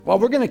Well,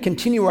 we're going to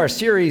continue our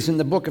series in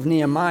the book of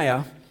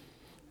Nehemiah.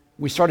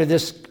 We started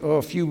this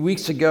a few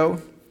weeks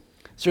ago.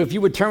 So if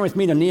you would turn with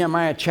me to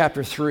Nehemiah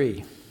chapter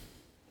 3.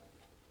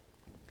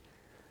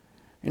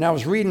 And I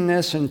was reading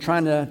this and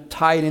trying to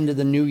tie it into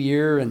the new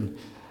year and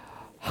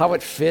how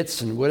it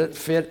fits and would it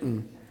fit.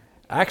 And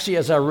actually,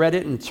 as I read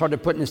it and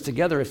started putting this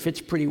together, it fits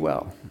pretty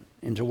well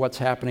into what's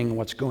happening and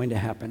what's going to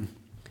happen.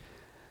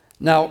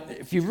 Now,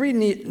 if you read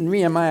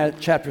Nehemiah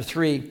chapter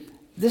 3,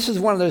 this is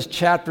one of those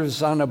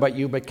chapters, I don't know about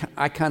you, but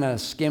I kind of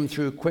skim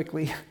through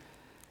quickly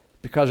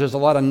because there's a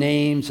lot of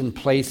names and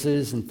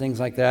places and things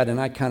like that, and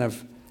I kind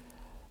of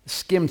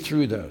skim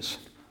through those.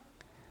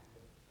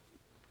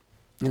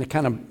 And it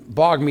kind of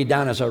bogged me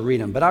down as I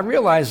read them. But I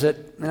realize that,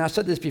 and I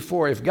said this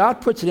before, if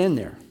God puts it in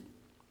there,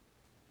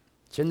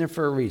 it's in there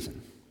for a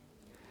reason.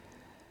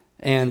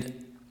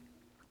 And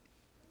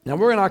now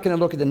we're not going to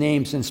look at the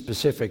names in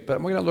specific, but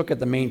we're going to look at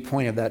the main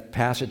point of that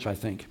passage, I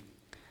think.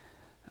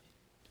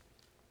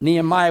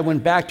 Nehemiah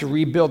went back to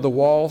rebuild the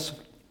walls.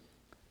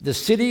 The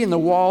city and the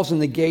walls and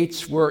the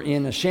gates were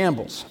in a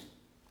shambles.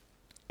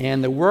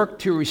 And the work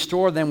to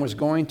restore them was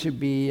going to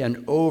be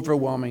an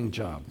overwhelming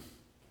job.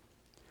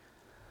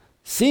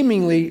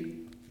 Seemingly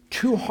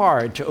too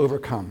hard to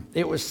overcome.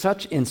 It was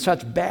in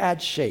such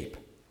bad shape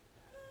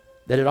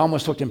that it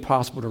almost looked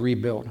impossible to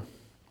rebuild.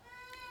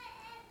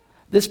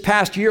 This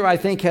past year, I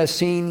think, has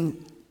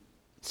seen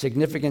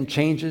significant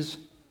changes,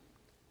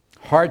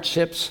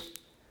 hardships,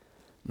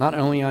 not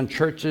only on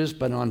churches,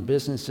 but on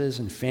businesses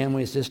and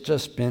families. It's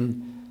just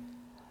been,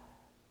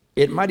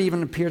 it might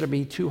even appear to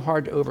be too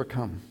hard to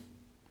overcome.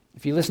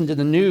 If you listen to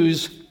the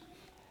news,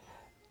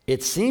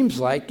 it seems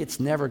like it's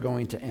never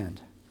going to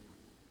end.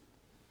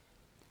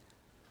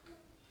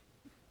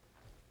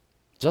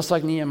 Just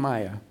like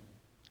Nehemiah,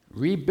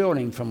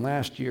 rebuilding from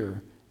last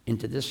year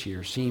into this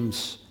year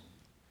seems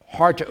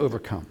hard to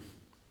overcome.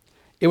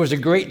 It was a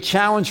great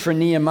challenge for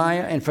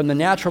Nehemiah, and from the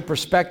natural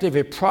perspective,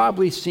 it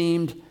probably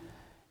seemed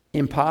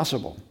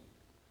impossible.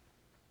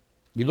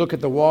 You look at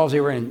the walls,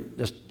 they were in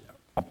just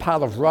a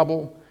pile of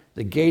rubble.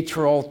 The gates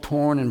were all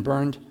torn and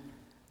burned.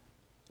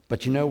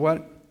 But you know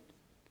what?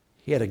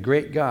 He had a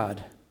great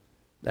God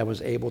that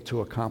was able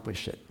to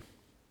accomplish it.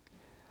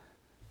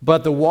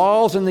 But the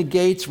walls and the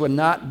gates would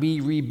not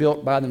be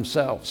rebuilt by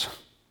themselves.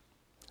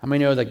 How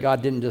many know that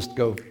God didn't just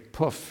go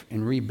poof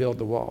and rebuild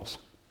the walls?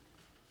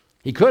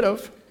 He could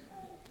have,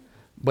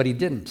 but he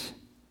didn't,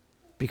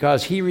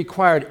 because he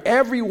required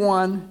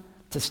everyone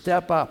to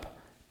step up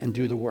and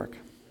do the work.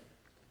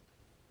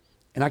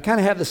 And I kind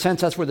of have the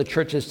sense that's where the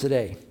church is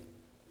today.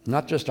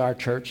 Not just our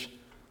church,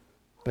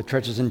 but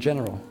churches in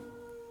general.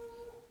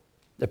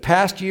 The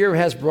past year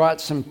has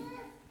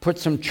put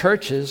some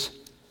churches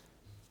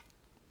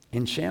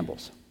in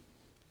shambles.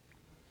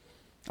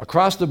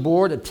 Across the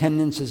board,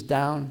 attendance is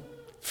down,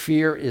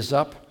 fear is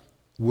up,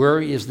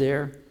 worry is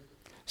there,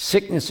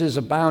 sickness is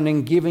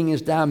abounding, giving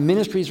is down,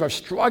 ministries are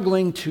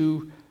struggling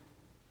to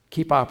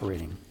keep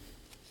operating.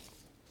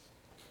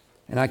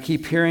 And I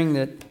keep hearing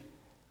that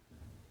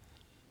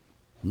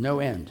no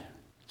end.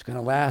 It's going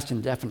to last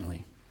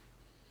indefinitely.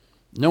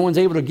 No one's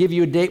able to give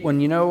you a date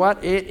when, you know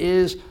what, it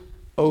is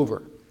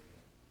over.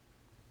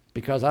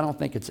 Because I don't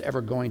think it's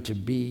ever going to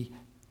be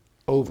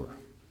over.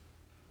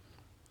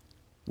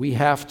 We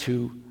have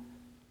to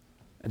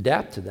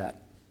adapt to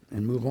that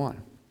and move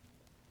on.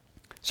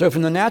 So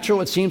from the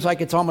natural, it seems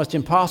like it's almost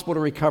impossible to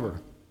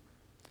recover.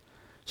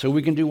 So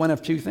we can do one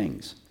of two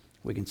things.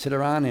 We can sit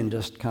around and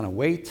just kind of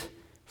wait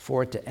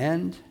for it to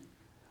end,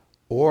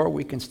 or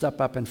we can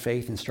step up in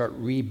faith and start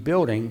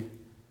rebuilding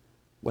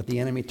what the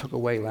enemy took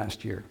away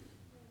last year.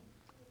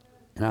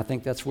 And I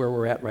think that's where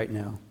we're at right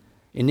now.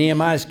 In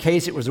Nehemiah's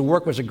case, the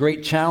work was a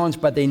great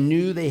challenge, but they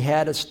knew they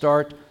had to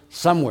start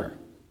somewhere.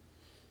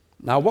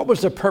 Now, what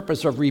was the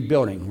purpose of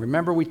rebuilding?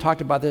 Remember, we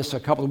talked about this a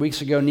couple of weeks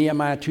ago.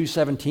 Nehemiah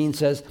 2:17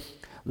 says,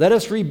 "Let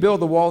us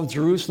rebuild the wall of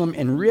Jerusalem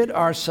and rid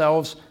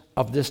ourselves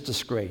of this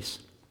disgrace."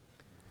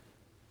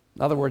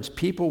 In other words,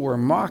 people were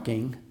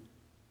mocking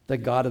the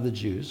God of the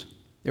Jews.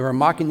 They were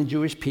mocking the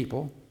Jewish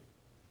people,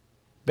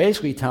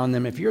 basically telling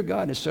them, if your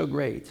God is so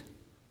great,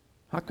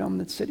 how come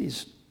the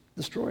city's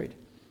destroyed?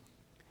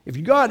 If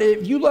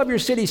you love your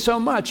city so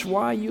much,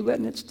 why are you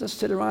letting it just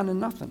sit around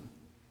and nothing?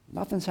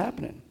 Nothing's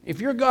happening.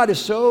 If your God is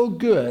so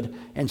good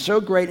and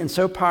so great and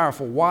so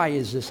powerful, why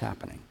is this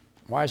happening?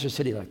 Why is your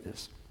city like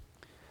this?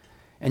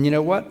 And you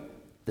know what?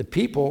 The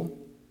people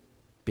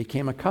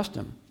became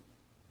accustomed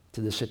to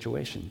the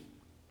situation.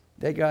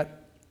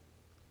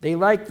 They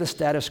liked the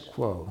status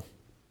quo.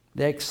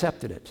 They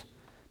accepted it.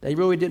 They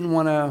really didn't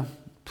want to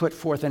put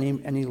forth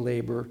any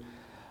labor.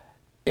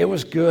 It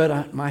was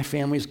good. My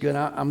family's good.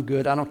 I'm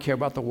good. I don't care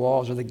about the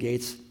walls or the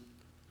gates.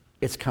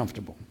 It's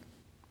comfortable.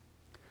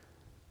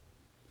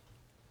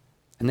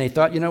 And they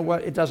thought, you know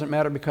what? It doesn't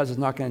matter because it's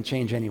not going to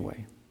change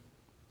anyway.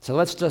 So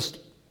let's just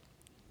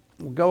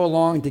go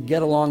along to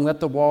get along.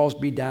 Let the walls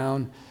be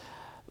down.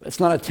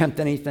 Let's not attempt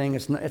anything.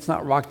 It's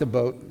not rock the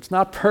boat. It's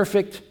not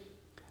perfect.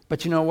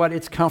 But you know what?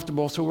 It's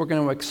comfortable, so we're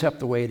going to accept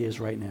the way it is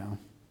right now.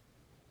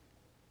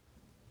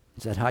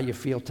 Is that how you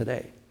feel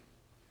today?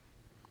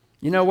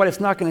 You know what? It's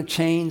not going to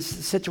change.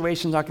 The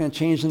situation's not going to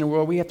change in the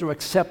world. We have to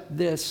accept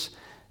this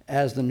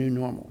as the new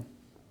normal.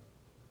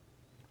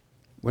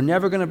 We're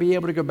never going to be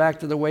able to go back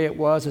to the way it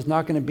was. It's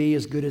not going to be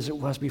as good as it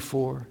was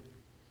before.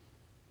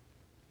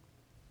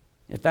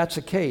 If that's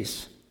the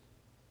case,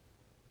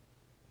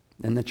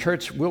 then the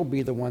church will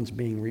be the ones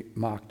being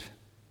mocked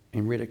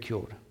and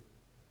ridiculed.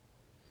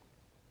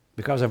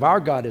 Because if our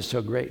God is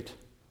so great,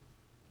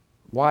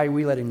 why are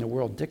we letting the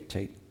world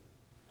dictate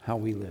how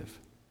we live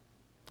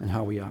and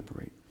how we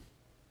operate?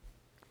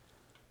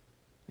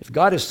 If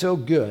God is so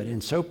good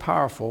and so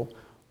powerful,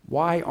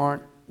 why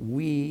aren't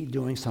we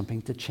doing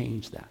something to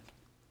change that?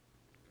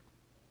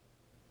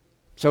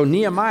 So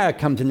Nehemiah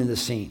comes into the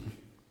scene.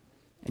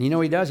 And you know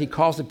what he does? He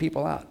calls the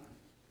people out.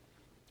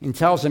 And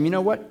tells them, you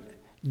know what?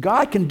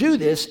 God can do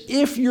this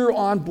if you're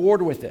on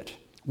board with it.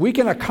 We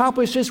can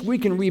accomplish this. We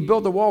can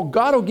rebuild the wall.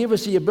 God will give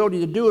us the ability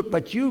to do it,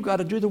 but you've got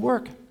to do the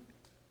work.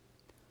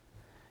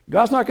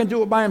 God's not going to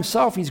do it by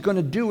himself. He's going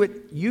to do it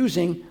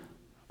using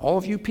all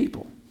of you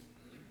people.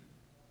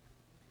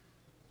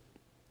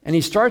 And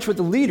he starts with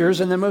the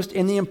leaders and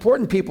the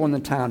important people in the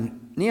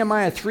town.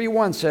 Nehemiah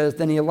 3:1 says,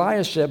 then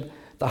Eliashib,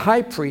 the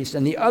high priest,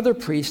 and the other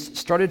priests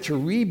started to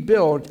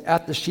rebuild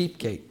at the sheep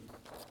gate.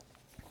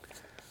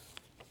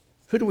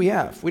 Who do we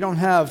have? We don't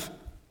have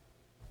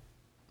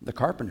the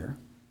carpenter.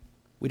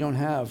 We don't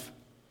have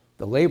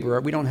the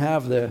laborer. We don't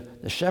have the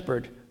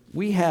shepherd.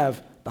 We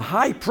have the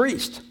high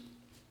priest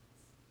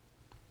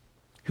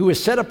who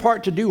is set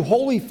apart to do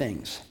holy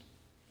things,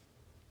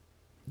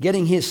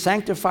 getting his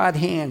sanctified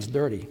hands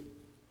dirty.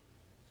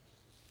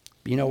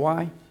 You know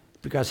why?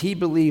 Because he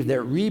believed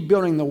that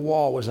rebuilding the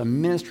wall was a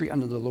ministry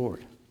unto the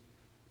Lord.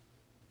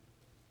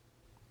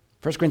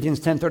 1 Corinthians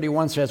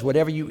 10:31 says,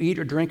 whatever you eat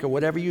or drink or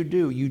whatever you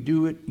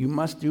do it, you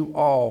must do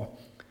all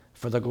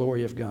for the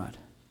glory of God.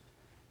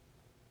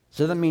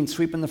 So that means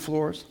sweeping the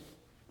floors,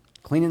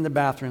 cleaning the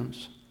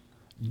bathrooms,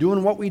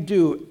 doing what we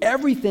do.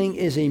 Everything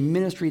is a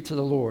ministry to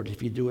the Lord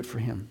if you do it for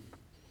him.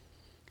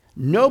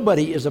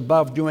 Nobody is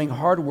above doing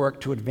hard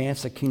work to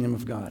advance the kingdom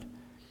of God.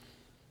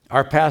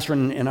 Our pastor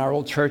in our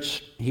old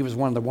church, he was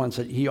one of the ones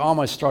that he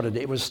almost started.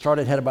 It was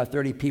started, had about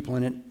 30 people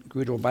in it,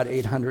 grew to about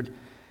 800.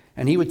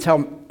 And he would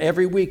tell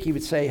every week, he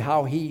would say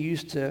how he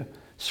used to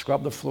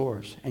scrub the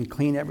floors and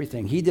clean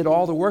everything. He did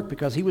all the work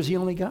because he was the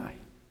only guy.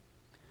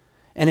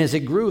 And as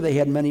it grew, they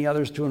had many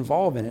others to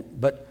involve in it.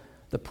 But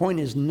the point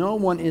is, no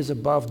one is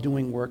above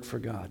doing work for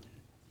God.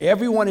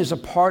 Everyone is a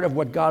part of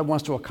what God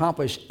wants to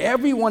accomplish.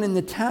 Everyone in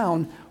the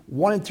town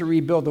wanted to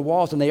rebuild the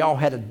walls, and they all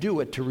had to do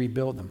it to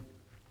rebuild them.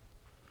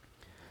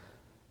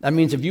 That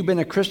means if you've been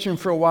a Christian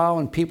for a while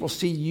and people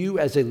see you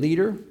as a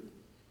leader,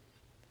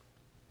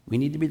 we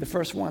need to be the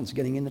first ones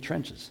getting in the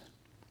trenches,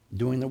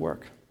 doing the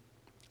work,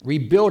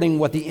 rebuilding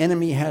what the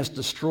enemy has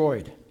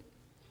destroyed.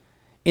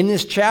 In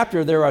this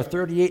chapter, there are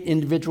 38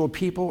 individual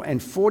people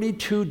and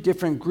 42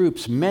 different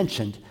groups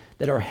mentioned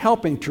that are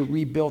helping to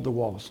rebuild the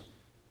walls.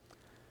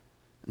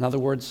 In other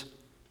words,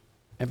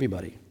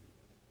 everybody.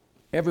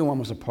 Everyone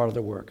was a part of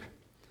the work.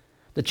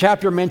 The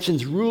chapter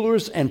mentions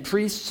rulers and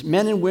priests,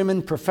 men and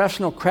women,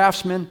 professional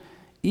craftsmen,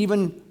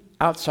 even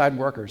outside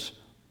workers,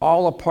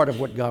 all a part of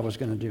what God was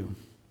going to do.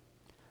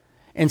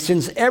 And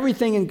since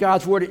everything in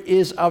God's word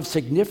is of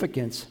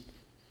significance,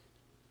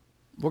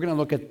 we're going to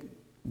look at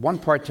one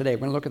part today. We're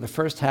going to look at the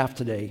first half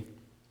today,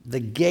 the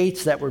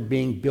gates that were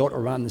being built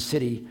around the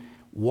city,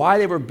 why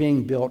they were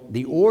being built,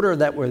 the order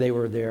that they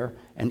were there,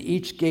 and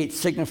each gate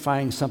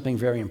signifying something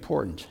very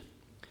important.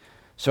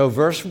 So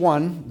verse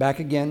 1, back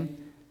again,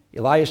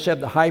 Eliashib,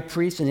 the high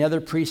priest, and the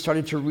other priests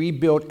started to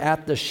rebuild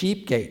at the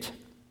sheep gate.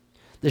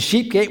 The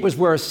sheep gate was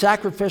where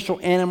sacrificial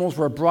animals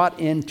were brought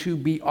in to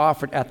be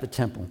offered at the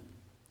temple.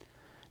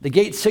 The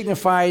gate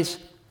signifies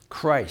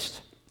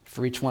Christ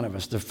for each one of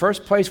us. The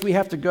first place we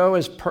have to go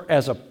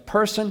as a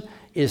person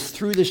is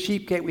through the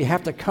sheep gate. We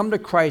have to come to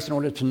Christ in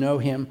order to know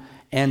him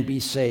and be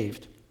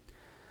saved.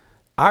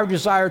 Our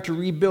desire to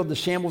rebuild the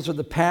shambles of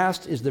the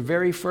past is the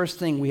very first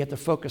thing we have to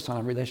focus on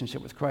in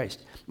relationship with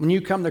Christ. When you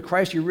come to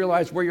Christ, you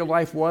realize where your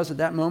life was at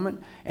that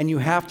moment, and you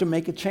have to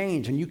make a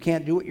change, and you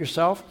can't do it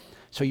yourself.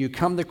 So you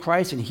come to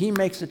Christ, and he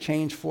makes the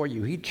change for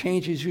you. He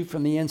changes you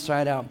from the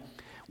inside out.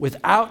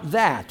 Without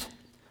that,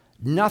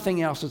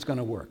 nothing else is going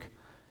to work.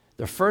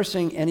 The first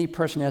thing any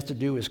person has to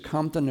do is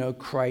come to know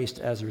Christ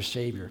as their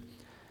Savior.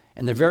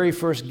 And the very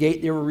first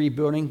gate they were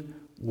rebuilding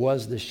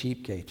was the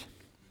sheep gate.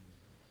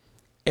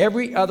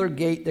 Every other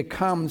gate that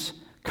comes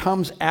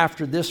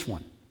after this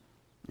one.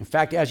 In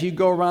fact, as you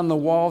go around the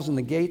walls and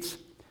the gates,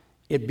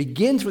 it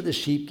begins with the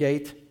sheep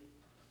gate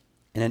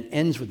and it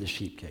ends with the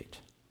sheep gate.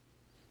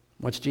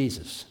 What's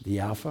Jesus? The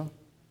Alpha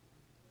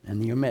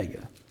and the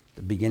Omega,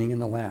 the beginning and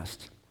the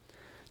last.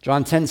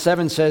 John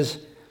 10:7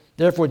 says,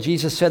 therefore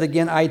Jesus said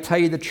again, I tell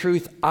you the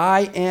truth,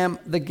 I am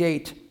the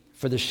gate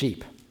for the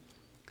sheep.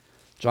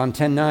 John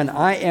 10:9,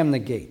 I am the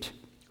gate.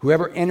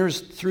 Whoever enters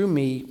through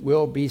me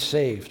will be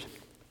saved.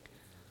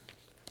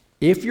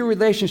 If your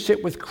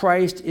relationship with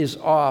Christ is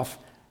off,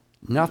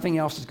 nothing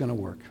else is going to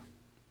work.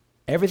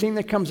 Everything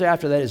that comes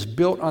after that is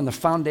built on the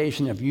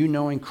foundation of you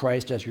knowing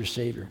Christ as your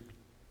Savior.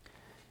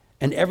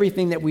 And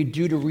everything that we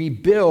do to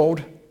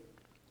rebuild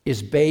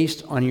is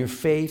based on your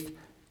faith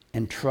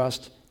and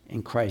trust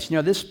in Christ. You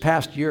know, this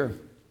past year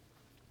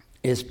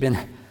has been,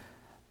 I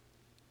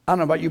don't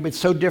know about you, but it's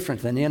so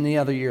different than any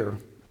other year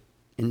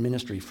in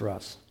ministry for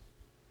us.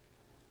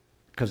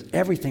 Because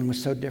everything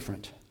was so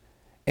different.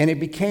 And it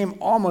became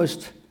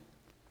almost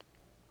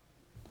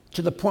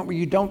to the point where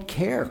you don't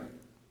care.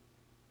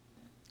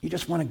 You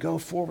just want to go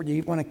forward.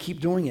 You want to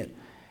keep doing it.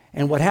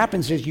 And what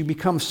happens is you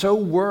become so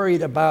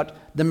worried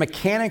about the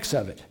mechanics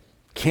of it.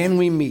 Can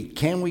we meet?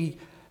 Can we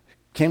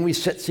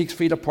sit 6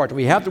 feet apart? Do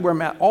we have to wear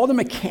masks? All the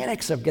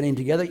mechanics of getting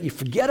together, you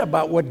forget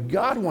about what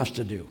God wants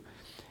to do.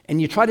 And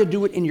you try to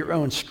do it in your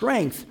own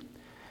strength,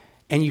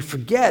 and you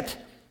forget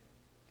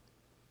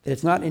that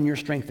it's not in your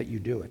strength that you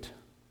do it.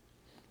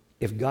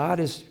 If God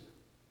is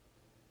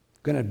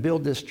going to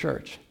build this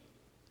church,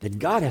 then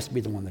God has to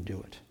be the one to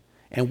do it.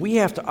 And we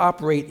have to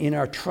operate in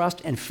our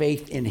trust and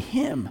faith in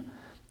Him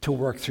to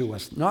work through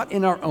us, not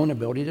in our own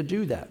ability to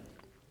do that.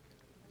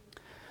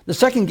 The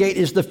second gate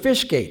is the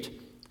fish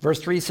gate. Verse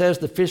 3 says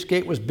the fish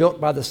gate was built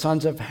by the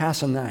sons of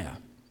Hasaniah.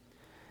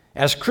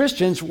 As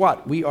Christians,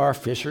 what? We are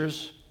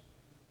fishers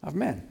of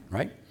men,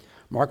 right?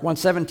 Mark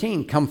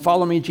 1:17, come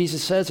follow me,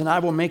 Jesus says, and I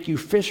will make you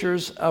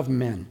fishers of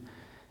men.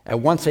 At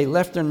once they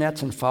left their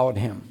nets and followed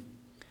him.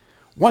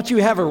 Once you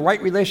have a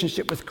right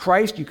relationship with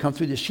Christ, you come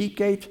through the sheep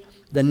gate.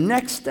 The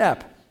next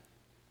step,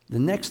 the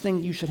next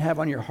thing you should have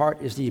on your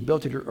heart is the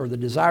ability to, or the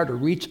desire to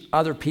reach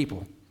other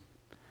people.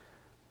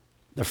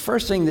 The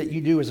first thing that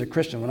you do as a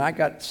Christian, when I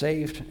got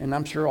saved, and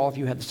I'm sure all of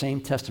you had the same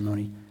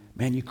testimony,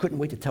 man, you couldn't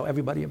wait to tell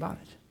everybody about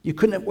it. You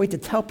couldn't wait to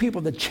tell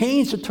people the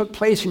change that took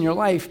place in your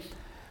life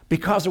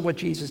because of what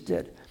Jesus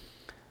did.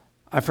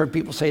 I've heard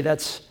people say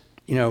that's,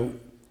 you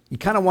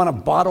kind of want to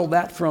bottle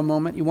that for a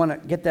moment. You want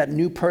to get that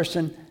new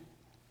person,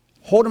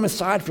 hold them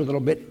aside for a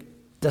little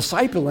bit,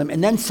 disciple them,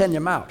 and then send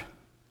them out.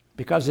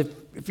 Because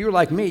if you were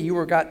like me,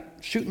 you got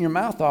shooting your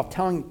mouth off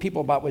telling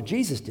people about what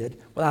Jesus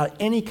did without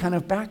any kind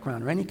of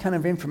background or any kind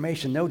of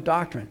information, no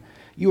doctrine.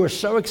 You were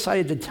so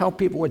excited to tell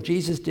people what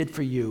Jesus did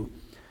for you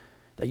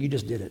that you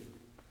just did it.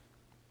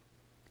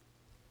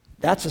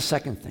 That's the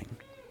second thing.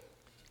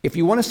 If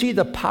you want to see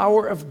the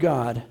power of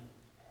God,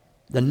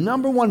 the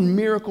number one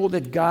miracle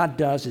that God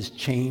does is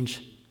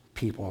change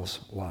people's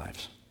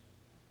lives.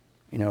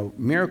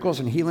 Miracles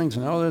and healings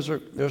and all those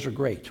are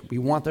great. We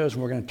want those,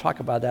 and we're going to talk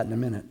about that in a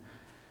minute.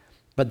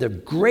 But the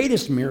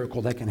greatest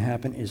miracle that can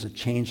happen is a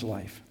changed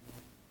life.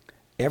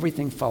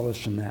 Everything follows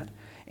from that.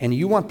 And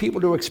you want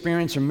people to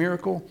experience a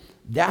miracle,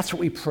 that's what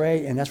we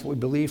pray and that's what we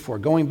believe for.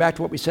 Going back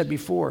to what we said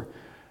before,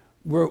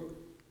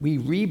 we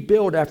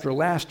rebuild after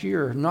last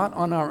year, not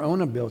on our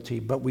own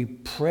ability, but we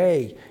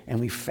pray and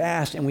we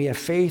fast and we have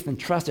faith and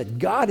trust that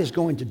God is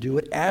going to do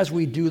it as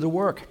we do the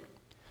work.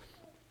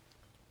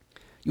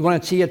 You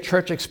want to see a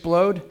church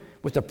explode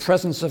with the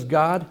presence of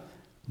God?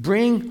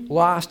 Bring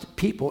lost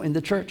people into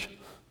church.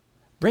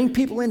 Bring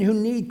people in who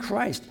need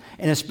Christ.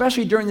 And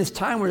especially during this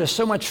time where there's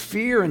so much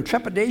fear and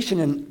trepidation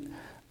and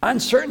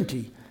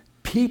uncertainty,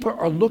 people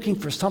are looking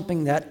for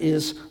something that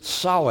is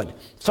solid,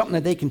 something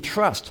that they can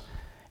trust.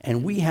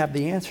 And we have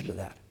the answer to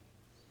that.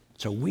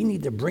 So we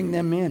need to bring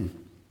them in.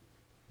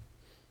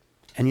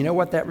 And you know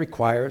what that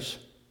requires?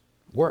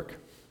 Work.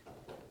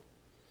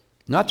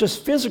 Not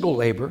just physical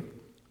labor,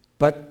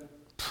 but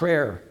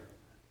prayer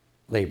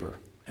labor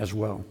as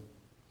well.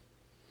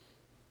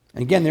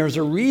 And again, there's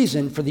a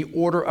reason for the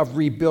order of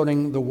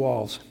rebuilding the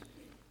walls.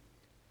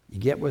 You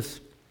get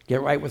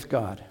right with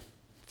God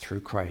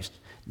through Christ.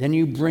 Then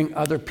you bring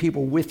other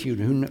people with you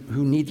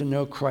who need to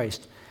know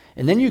Christ.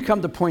 And then you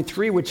come to point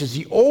 3, which is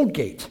the old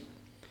gate.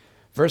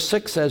 Verse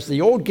 6 says,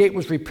 the old gate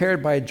was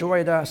repaired by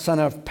Joiada, son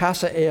of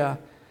Paseah,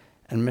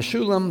 and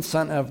Meshullam,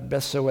 son of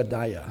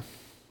Besoadiah.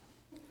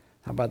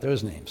 How about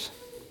those names?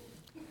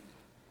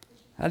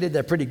 I did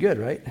that pretty good,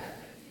 right?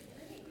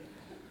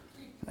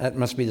 That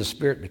must be the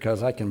Spirit,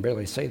 because I can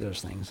barely say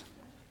those things.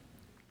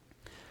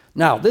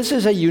 Now, this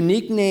is a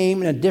unique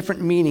name and a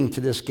different meaning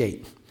to this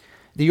gate.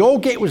 The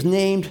old gate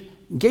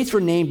gates were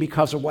named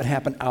because of what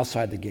happened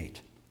outside the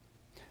gate.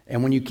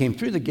 And when you came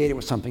through the gate, it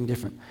was something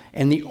different.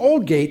 And the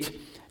old gate,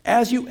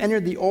 as you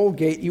entered the old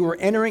gate, you were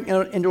entering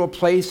into a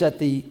place that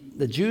the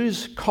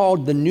Jews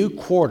called the New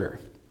Quarter,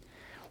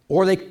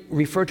 or they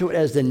refer to it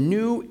as the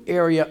new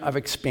area of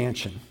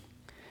expansion.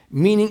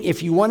 Meaning,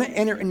 if you want to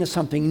enter into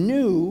something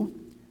new,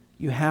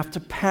 you have to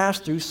pass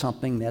through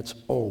something that's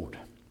old.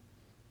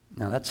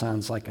 Now, that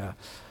sounds like a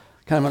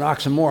kind of an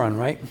oxymoron,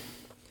 right?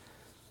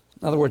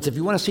 In other words, if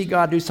you want to see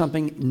God do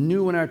something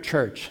new in our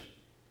church,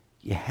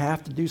 you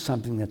have to do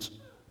something that's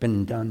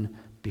been done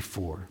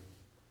before.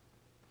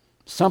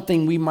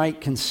 Something we might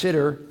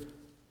consider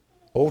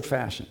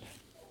old-fashioned.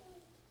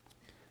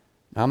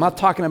 Now, I'm not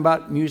talking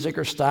about music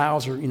or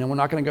styles, or, we're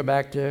not going to go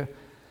back to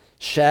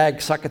shag,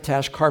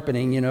 succotash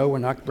carpeting, we're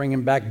not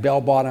bringing back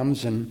bell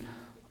bottoms and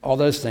all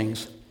those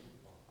things.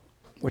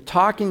 We're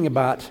talking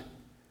about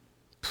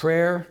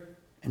prayer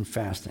and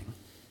fasting.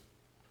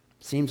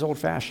 Seems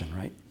old-fashioned,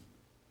 right?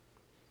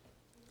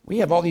 We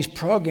have all these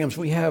programs.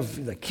 We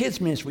have the kids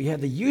ministry. We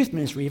have the youth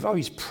ministry. We have all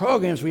these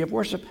programs. We have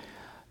worship.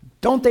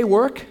 Don't they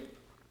work?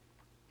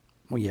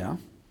 Well, yeah,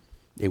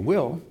 they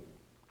will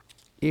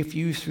if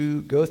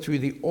you go through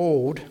the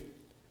old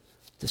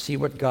to see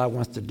what God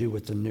wants to do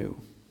with the new.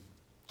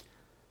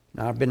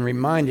 Now, I've been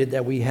reminded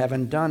that we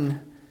haven't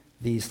done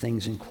these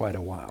things in quite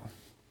a while.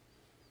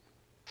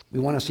 We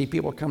want to see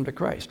people come to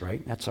Christ,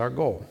 right? That's our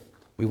goal.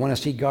 We want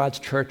to see God's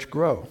church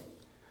grow.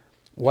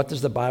 What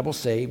does the Bible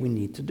say we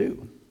need to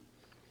do?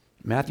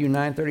 Matthew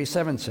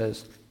 9:37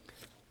 says,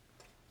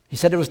 he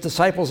said to his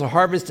disciples, the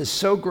harvest is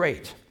so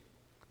great,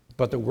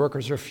 but the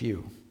workers are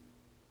few.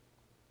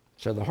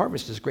 So the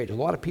harvest is great. A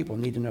lot of people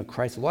need to know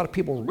Christ. A lot of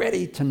people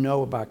ready to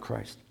know about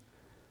Christ.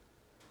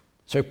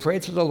 So pray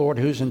to the Lord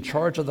who's in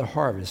charge of the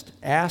harvest.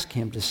 Ask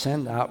him to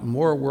send out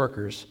more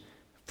workers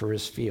for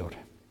his field.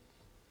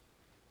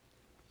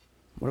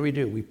 What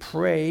do? We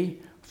pray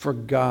for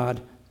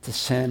God to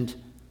send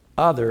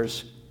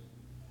others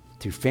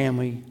to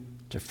family,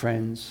 to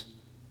friends.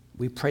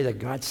 We pray that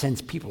God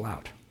sends people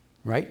out,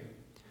 right?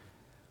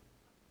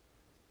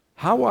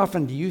 How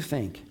often do you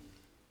think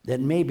that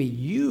maybe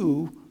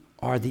you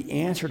are the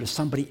answer to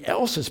somebody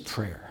else's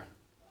prayer?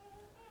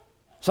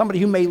 Somebody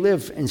who may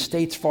live in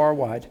states far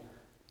wide,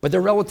 but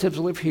their relatives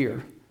live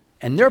here,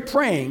 and they're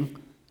praying,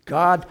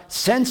 God,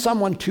 send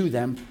someone to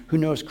them who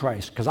knows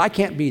Christ, because I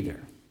can't be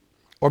there.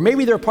 Or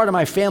maybe they're part of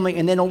my family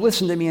and they don't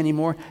listen to me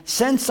anymore.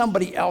 Send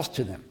somebody else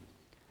to them.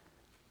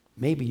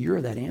 Maybe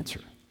you're that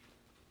answer.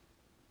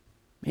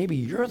 Maybe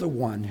you're the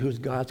one who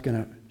God's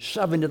going to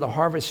shove into the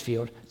harvest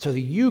field so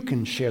that you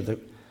can share the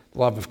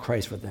love of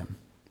Christ with them.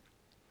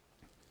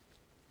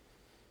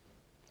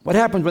 What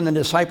happened when the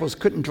disciples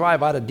couldn't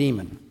drive out a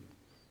demon?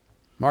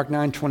 Mark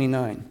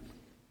 9:29.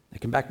 They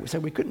came back and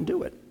said, we couldn't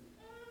do it.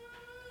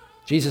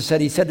 Jesus said,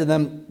 he said to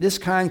them, this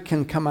kind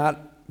can come out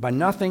by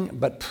nothing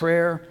but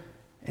prayer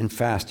and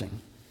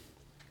fasting.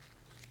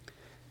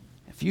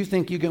 If you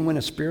think you can win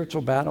a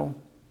spiritual battle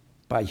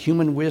by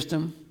human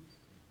wisdom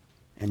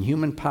and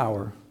human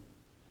power,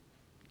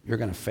 you're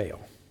going to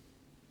fail.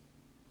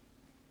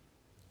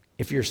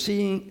 If you're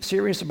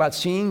serious about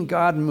seeing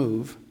God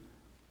move,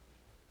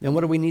 then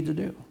what do we need to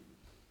do?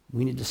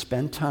 We need to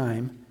spend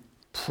time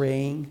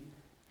praying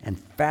and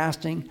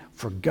fasting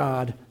for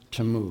God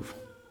to move.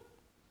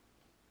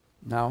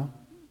 Now,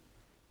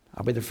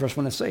 I'll be the first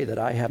one to say that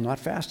I have not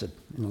fasted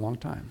in a long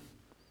time.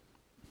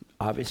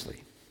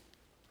 Obviously.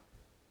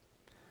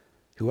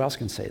 Who else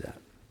can say that?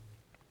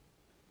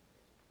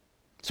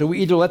 So we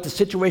either let the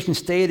situation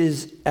stay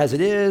as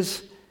it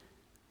is,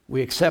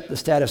 we accept the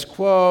status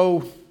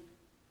quo,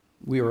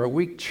 we are a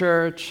weak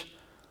church,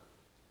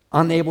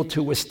 unable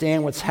to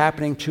withstand what's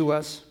happening to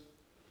us,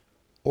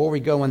 or we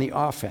go on the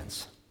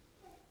offense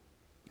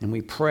and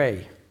we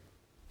pray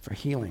for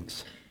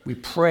healings. We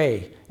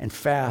pray and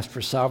fast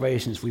for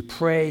salvations. We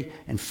pray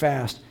and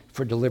fast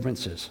for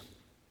deliverances.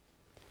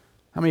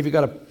 How many of you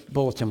got a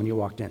bulletin when you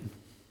walked in?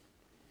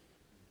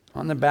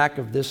 On the back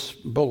of this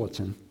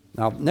bulletin.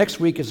 Now, next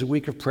week is a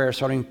week of prayer,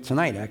 starting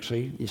tonight,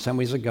 actually, the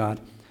Assemblies of God.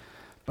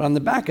 But on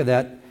the back of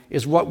that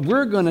is what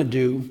we're going to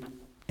do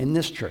in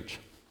this church.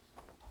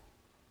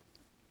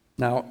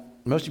 Now,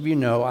 most of you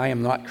know I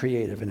am not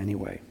creative in any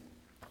way.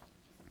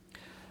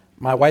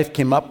 My wife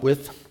came up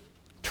with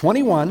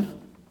 21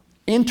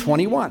 in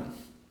 21.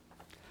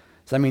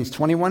 So that means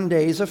 21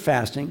 days of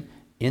fasting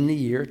in the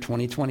year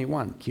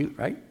 2021. Cute,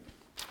 right?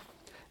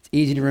 It's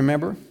easy to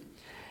remember.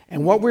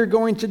 And what we're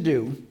going to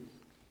do,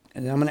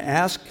 and I'm going to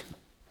ask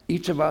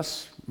each of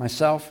us,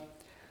 myself,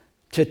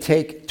 to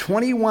take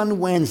 21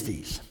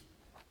 Wednesdays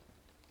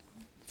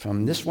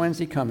from this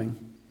Wednesday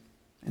coming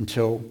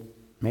until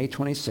May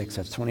 26th,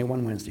 that's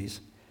 21 Wednesdays,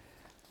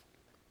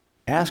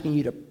 asking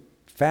you to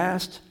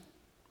fast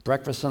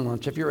breakfast and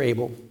lunch if you're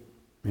able.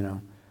 You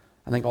know,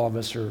 I think all of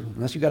us are,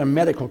 unless you've got a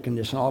medical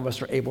condition, all of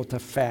us are able to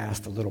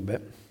fast a little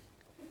bit.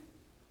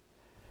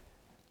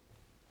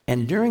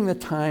 And during the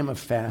time of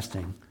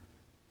fasting,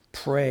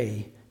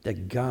 pray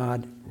that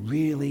God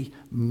really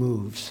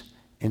moves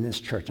in this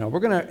church. Now,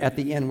 at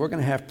the end, we're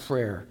going to have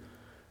prayer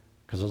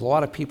because there's a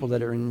lot of people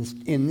that are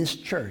in this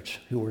church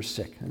who are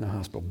sick in the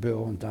hospital,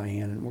 Bill and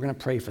Diane, and we're going to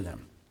pray for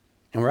them.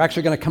 And we're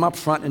actually going to come up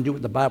front and do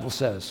what the Bible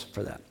says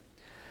for that.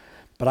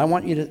 But I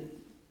want you to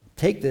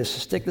take this,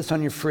 stick this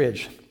on your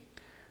fridge.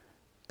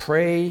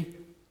 Pray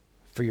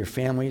for your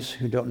families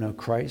who don't know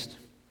Christ.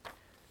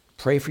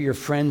 Pray for your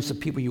friends, the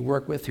people you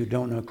work with who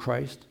don't know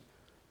Christ.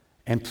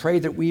 And pray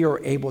that we are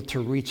able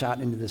to reach out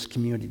into this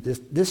community.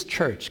 This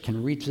church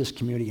can reach this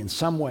community in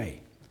some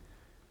way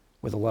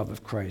with the love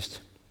of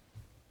Christ.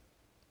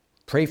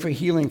 Pray for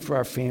healing for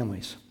our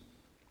families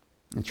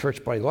and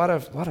church body. A lot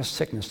of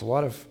sickness, a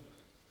lot of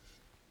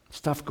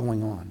stuff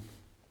going on.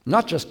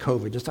 Not just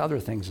COVID, just other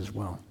things as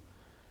well.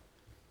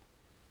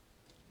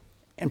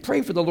 And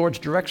pray for the Lord's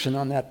direction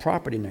on that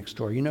property next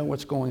door. You know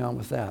what's going on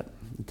with that,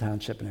 the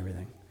township and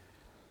everything.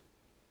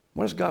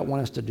 What does God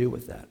want us to do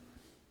with that?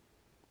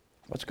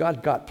 What's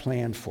God got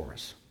planned for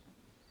us?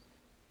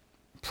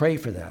 Pray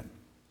for that.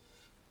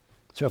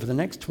 So for the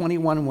next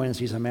 21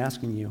 Wednesdays, I'm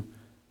asking you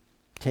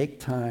Take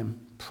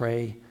time,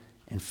 pray,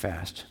 and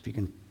fast. If you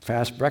can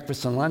fast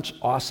breakfast and lunch,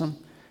 awesome.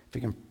 If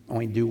you can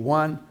only do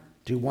one,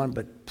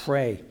 but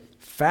pray.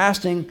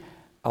 Fasting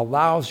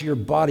allows your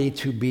body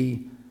to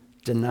be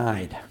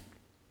denied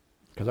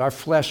because our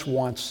flesh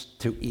wants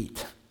to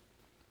eat.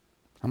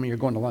 How many are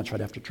going to lunch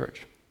right after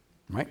church?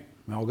 Right?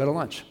 We all go to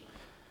lunch.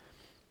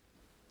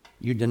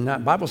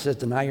 Bible says,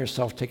 deny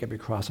yourself, take up your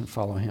cross, and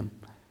follow him.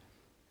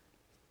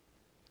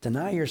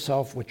 Deny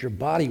yourself what your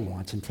body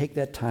wants and take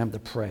that time to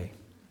pray.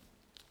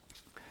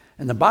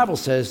 And the Bible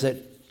says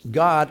that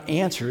God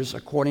answers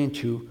according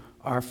to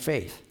our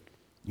faith.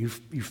 You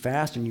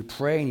fast and you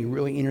pray and you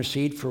really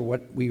intercede for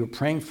what we were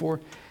praying for,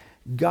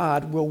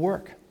 God will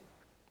work.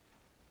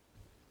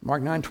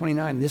 Mark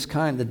 9:29, this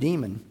kind, the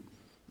demon,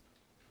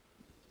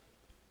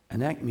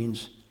 and that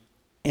means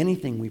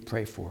anything we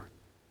pray for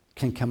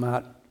can come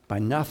out by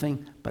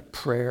nothing but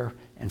prayer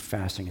and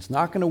fasting. It's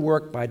not going to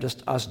work by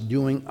just us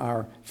doing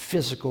our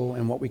physical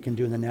and what we can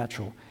do in the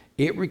natural.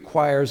 It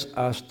requires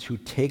us to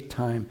take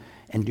time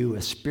and do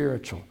a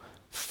spiritual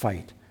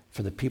fight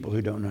for the people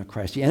who don't know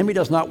Christ. The enemy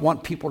does not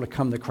want people to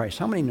come to Christ.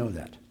 How many know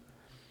that?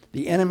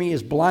 The enemy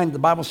is blind. The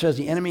Bible says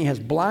the enemy has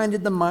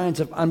blinded the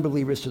minds of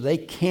unbelievers so they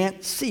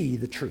can't see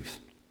the truth.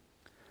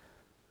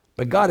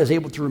 But God is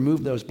able to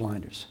remove those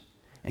blinders.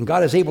 And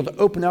God is able to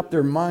open up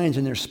their minds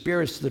and their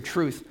spirits to the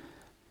truth.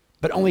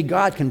 But only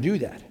God can do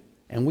that.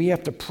 And we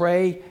have to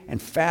pray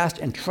and fast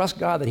and trust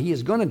God that he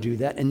is going to do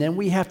that. And then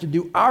we have to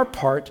do our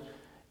part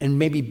in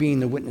maybe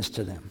being the witness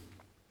to them.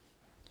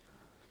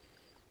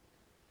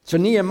 So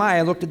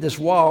Nehemiah looked at this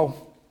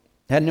wall,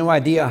 had no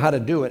idea how to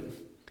do it,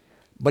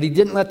 but he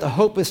didn't let the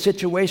hopeless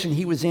situation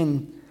he was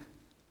in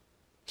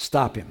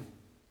stop him.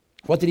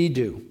 What did he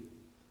do?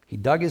 He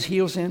dug his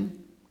heels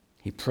in,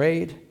 he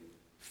prayed,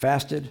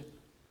 fasted,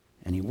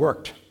 and he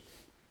worked.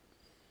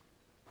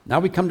 Now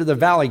we come to the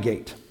valley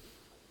gate.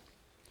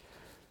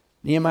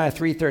 Nehemiah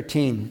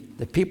 3:13,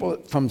 the people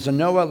from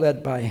Zanoah,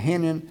 led by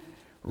Hanan,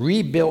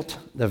 rebuilt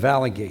the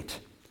valley gate,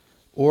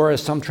 or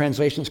as some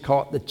translations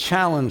call it, the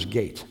challenge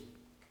gate.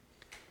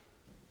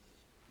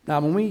 Now,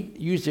 when we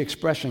use the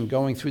expression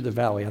going through the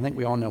valley, I think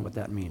we all know what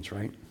that means,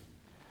 right?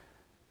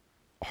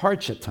 A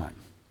hardship time,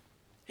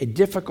 a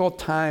difficult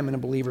time in a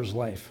believer's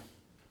life.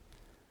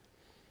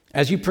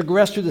 As you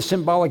progress through the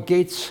symbolic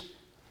gates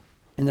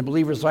in the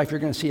believer's life, you're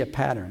going to see a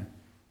pattern.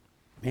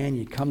 Man,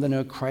 you come to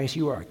know Christ,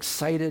 you are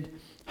excited.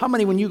 How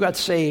many, when you got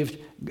saved,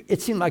 it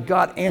seemed like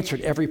God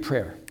answered every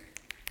prayer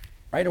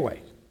right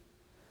away?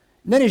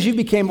 And then as you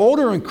became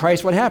older in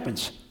Christ, what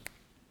happens?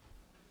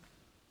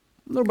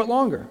 A little bit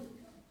longer.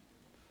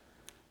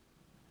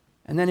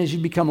 And then as you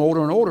become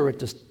older and older,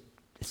 it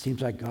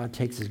seems like God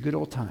takes his good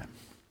old time.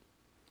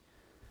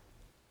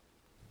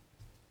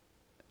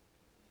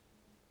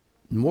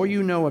 The more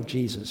you know of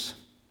Jesus,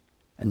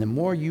 and the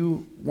more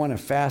you want to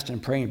fast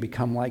and pray and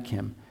become like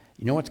him,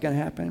 you know what's going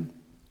to happen?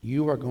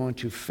 You are going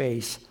to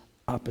face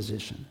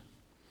opposition.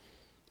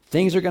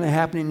 Things are going to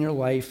happen in your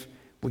life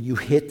where you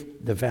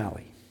hit the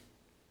valley.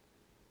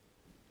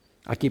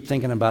 I keep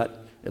thinking about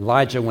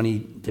Elijah when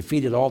he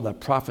defeated all the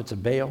prophets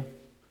of Baal.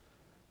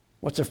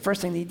 What's the first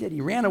thing he did? He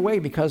ran away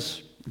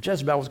because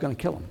Jezebel was going to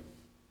kill him.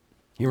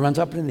 He runs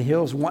up into the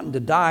hills wanting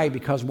to die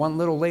because one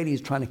little lady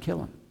is trying to kill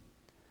him.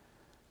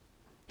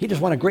 He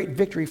just won a great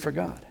victory for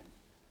God.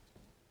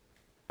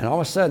 And all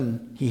of a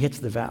sudden, he hits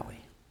the valley.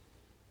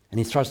 And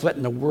he starts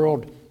letting the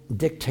world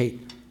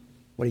dictate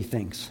what he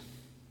thinks.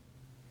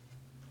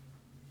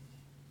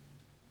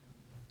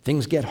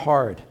 Things get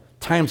hard.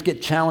 Times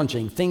get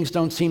challenging. Things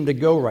don't seem to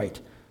go right.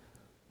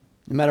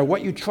 No matter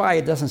what you try,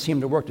 it doesn't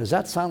seem to work. Does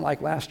that sound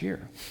like last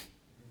year?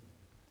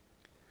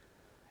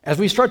 As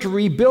we start to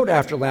rebuild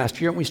after last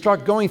year, and we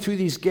start going through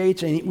these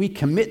gates and we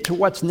commit to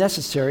what's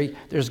necessary,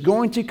 there's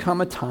going to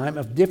come a time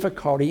of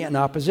difficulty and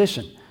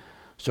opposition.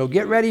 So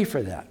get ready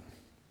for that.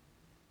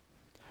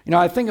 You know,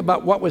 I think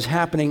about what was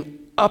happening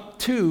up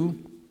to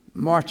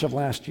March of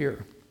last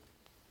year.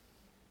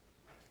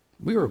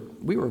 We were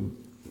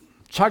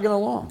chugging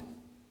along.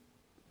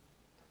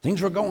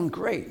 Things were going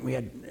great.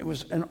 It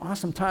was an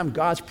awesome time.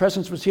 God's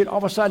presence was here. All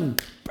of a sudden,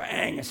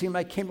 bang, it seemed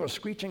like it came to a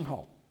screeching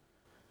halt.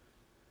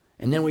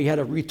 And then we had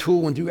to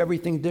retool and do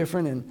everything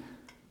different. And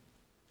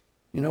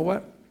you know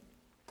what?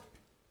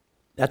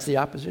 That's the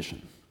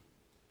opposition.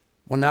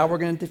 Well, now we're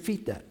going to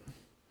defeat that.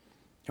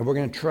 And we're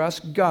going to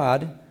trust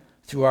God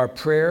through our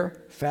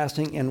prayer,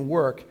 fasting, and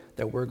work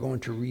that we're going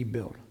to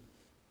rebuild.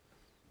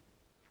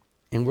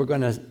 And we're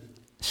going to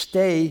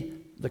stay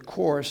the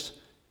course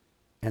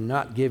and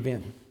not give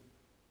in.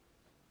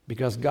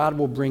 Because God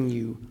will bring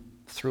you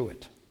through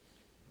it.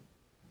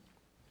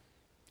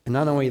 And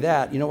not only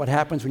that, you know what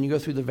happens when you go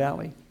through the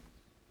valley?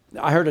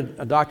 I heard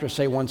a doctor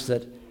say once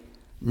that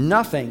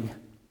nothing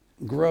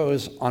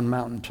grows on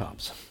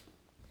mountaintops,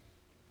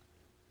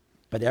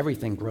 but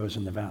everything grows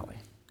in the valley.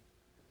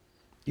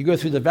 You go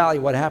through the valley,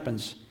 what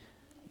happens?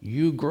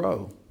 You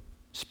grow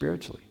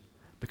spiritually,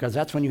 because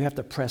that's when you have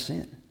to press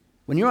in.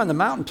 When you're on the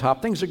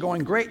mountaintop, things are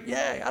going great.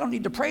 Yeah, I don't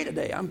need to pray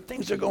today.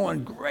 Things are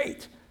going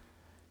great.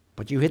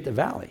 But you hit the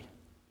valley,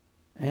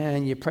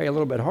 and you pray a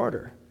little bit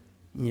harder,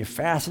 and you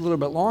fast a little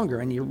bit longer,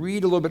 and you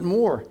read a little bit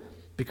more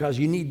because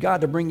you need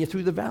God to bring you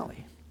through the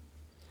valley.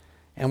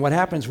 And what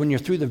happens when you're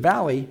through the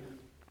valley,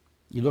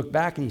 you look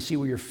back and you see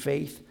where your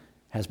faith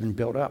has been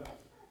built up.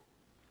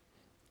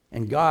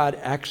 And God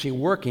actually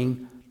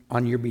working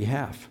on your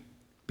behalf.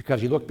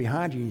 Because you look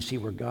behind you and you see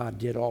where God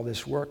did all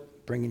this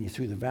work bringing you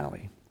through the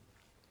valley.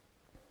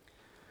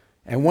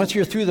 And once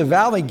you're through the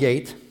valley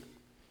gate,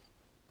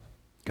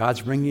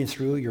 God's bringing you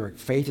through, your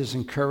faith is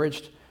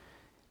encouraged.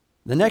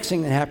 The next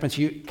thing that happens,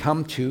 you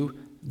come to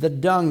the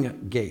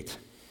dung gate.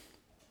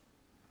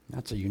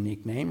 That's a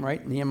unique name,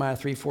 right? Nehemiah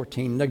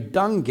 3:14. The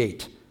dung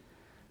gate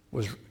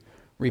was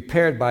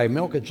repaired by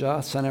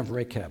Milkijah, son of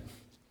Rechab.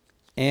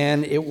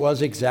 And it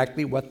was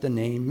exactly what the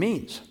name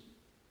means.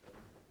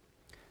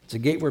 It's a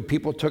gate where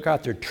people took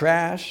out their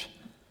trash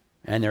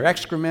and their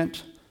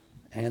excrement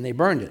and they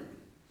burned it.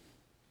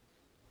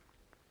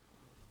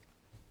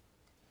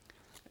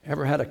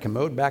 Ever had a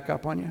commode back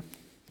up on you?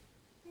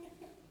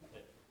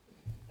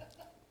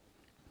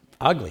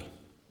 Ugly,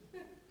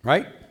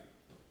 right?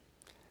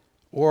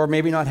 Or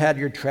maybe not had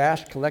your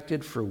trash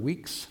collected for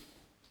weeks.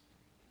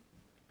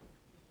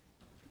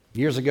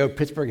 Years ago,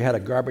 Pittsburgh had a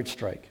garbage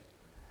strike,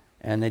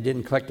 and they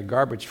didn't collect the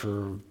garbage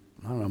for,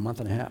 I don't know, a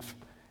month and a half.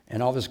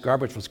 And all this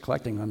garbage was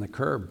collecting on the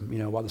curb,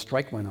 while the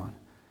strike went on.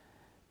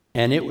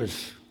 And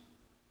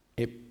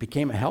it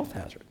became a health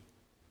hazard.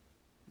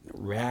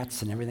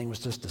 Rats and everything was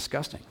just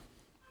disgusting.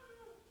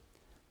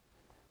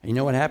 And you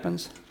know what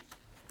happens?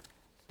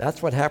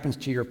 That's what happens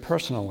to your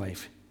personal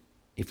life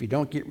if you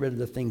don't get rid of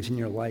the things in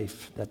your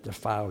life that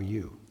defile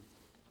you.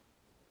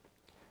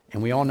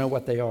 And we all know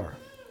what they are.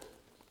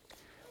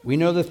 We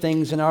know the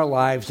things in our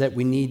lives that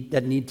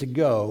need to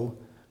go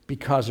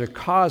because they're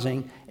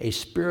causing a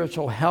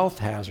spiritual health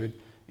hazard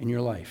in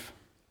your life.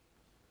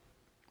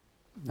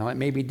 Now, it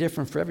may be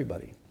different for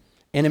everybody.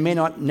 And it may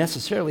not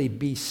necessarily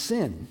be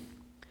sin,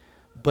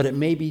 but it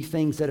may be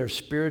things that are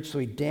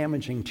spiritually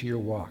damaging to your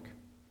walk.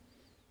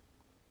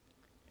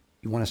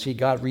 You want to see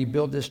God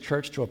rebuild this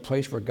church to a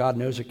place where God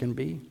knows it can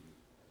be?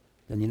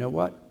 Then you know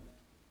what?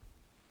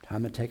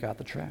 Time to take out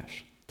the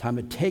trash. Time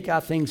to take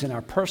out things in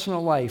our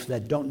personal life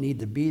that don't need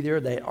to be there,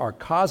 that are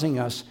causing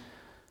us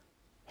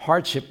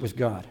hardship with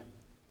God.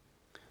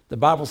 The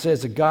Bible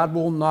says that God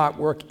will not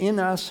work in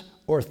us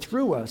or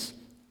through us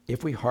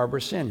if we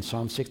harbor sin.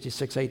 Psalm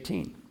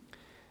 66:18.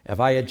 If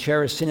I had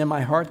cherished sin in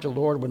my heart, the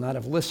Lord would not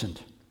have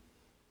listened.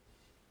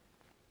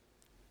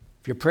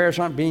 If your prayers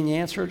aren't being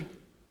answered,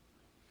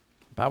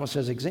 the Bible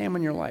says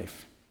examine your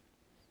life.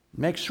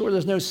 Make sure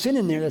there's no sin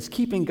in there that's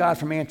keeping God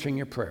from answering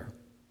your prayer.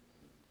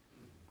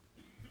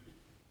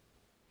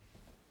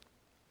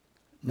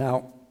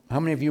 Now, how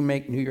many of you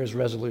make New Year's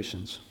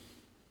resolutions?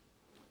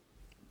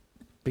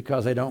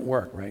 Because they don't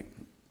work, right?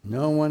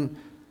 No one,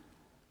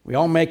 we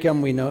all make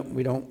them, they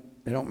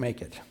don't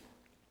make it.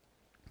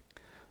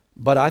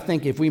 But I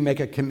think if we make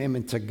a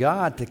commitment to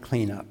God to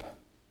clean up,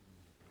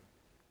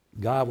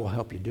 God will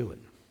help you do it.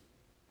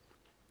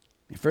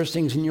 The first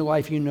things in your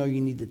life you know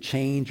you need to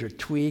change or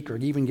tweak or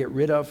even get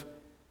rid of,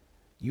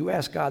 you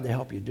ask God to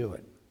help you do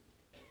it.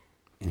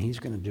 And He's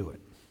going to do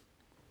it.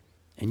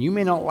 And you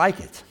may not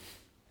like it.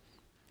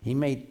 He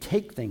may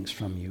take things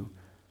from you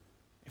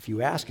if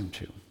you ask Him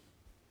to.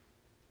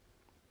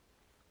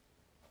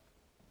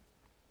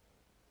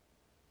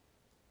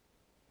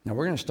 Now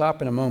we're going to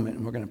stop in a moment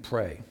and we're going to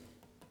pray.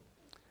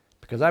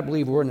 Because I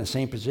believe we're in the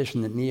same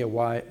position that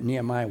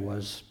Nehemiah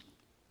was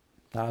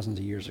thousands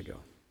of years ago.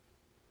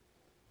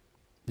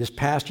 This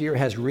past year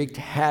has wreaked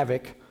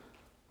havoc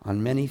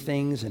on many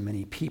things and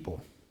many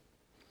people.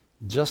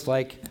 Just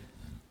like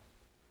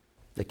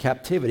the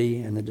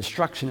captivity and the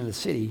destruction of the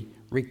city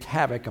wreaked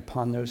havoc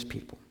upon those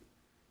people.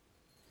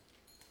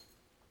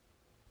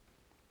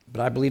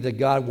 But I believe that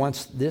God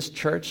wants this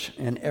church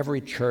and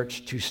every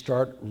church to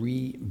start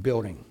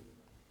rebuilding.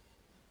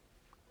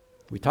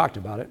 We talked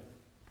about it.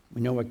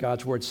 We know what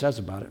God's word says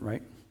about it,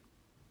 right?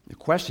 The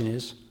question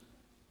is,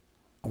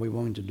 are we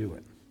willing to do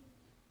it?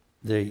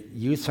 The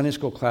youth Sunday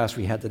school class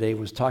we had today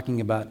was talking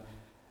about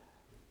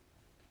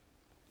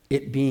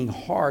it being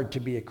hard to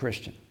be a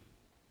Christian.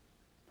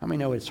 How many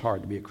know it's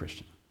hard to be a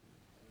Christian?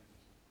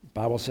 The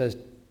Bible says,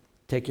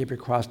 take up your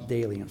cross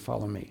daily and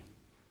follow me.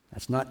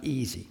 That's not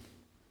easy.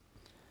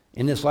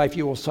 In this life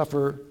you will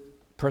suffer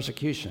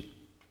persecution,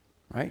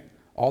 right?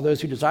 All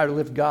those who desire to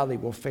live godly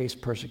will face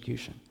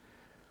persecution.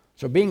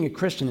 So being a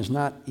Christian is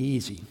not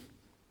easy,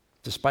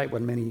 despite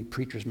what many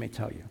preachers may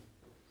tell you.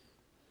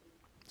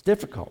 It's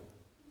difficult.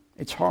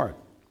 It's hard.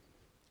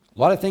 A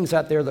lot of things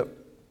out there that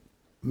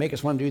make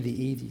us want to do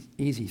the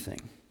easy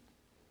thing.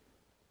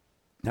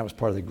 That was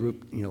part of the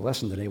group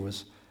lesson today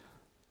was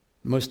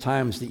most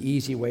times the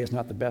easy way is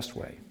not the best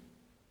way.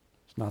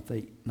 It's not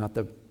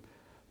the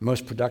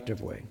most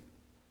productive way.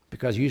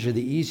 Because usually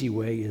the easy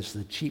way is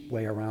the cheap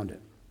way around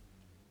it.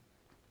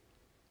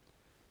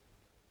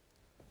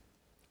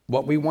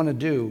 What we want to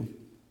do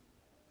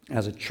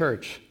as a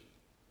church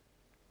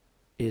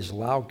is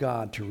allow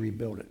God to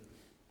rebuild it.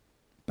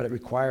 But it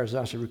requires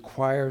us. It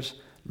requires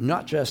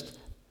not just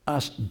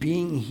us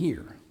being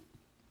here,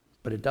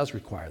 but it does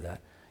require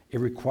that. It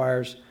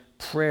requires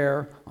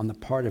prayer on the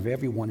part of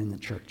everyone in the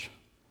church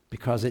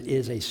because it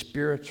is a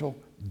spiritual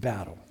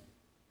battle.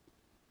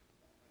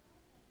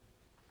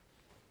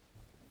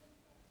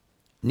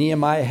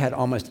 Nehemiah had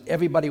almost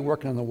everybody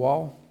working on the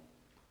wall.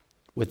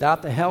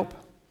 Without the help,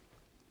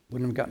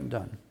 wouldn't have gotten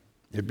done.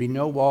 There'd be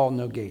no wall,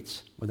 no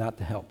gates without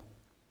the help.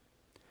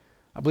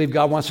 I believe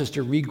God wants us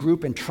to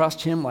regroup and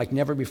trust him like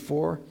never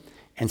before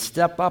and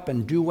step up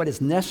and do what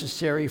is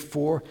necessary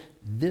for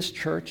this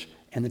church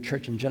and the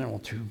church in general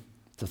to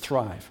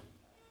thrive.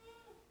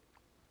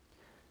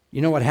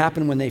 You know what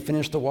happened when they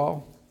finished the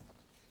wall?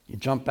 You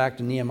jump back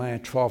to Nehemiah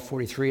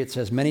 12:43. It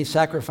says, many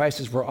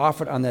sacrifices were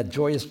offered on that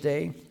joyous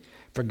day,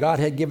 for God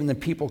had given the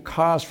people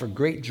cause for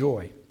great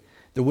joy.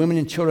 The women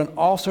and children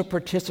also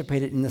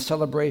participated in the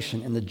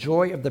celebration, and the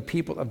joy of the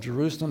people of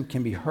Jerusalem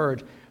can be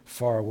heard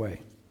far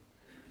away.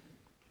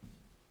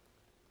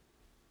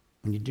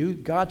 When you do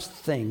God's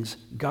things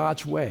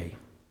God's way,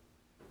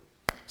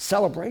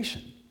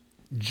 celebration,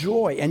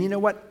 joy. And you know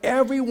what?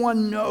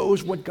 Everyone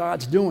knows what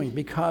God's doing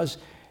because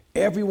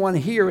everyone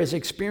here is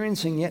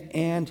experiencing it,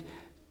 and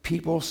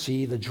people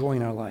see the joy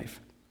in our life.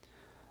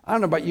 I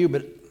don't know about you,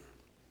 but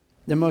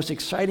the most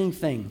exciting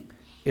thing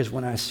is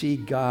when I see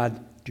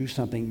God do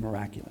something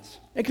miraculous.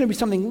 It can be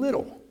something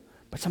little,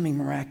 but something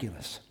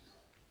miraculous.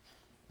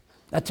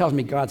 That tells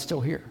me God's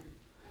still here.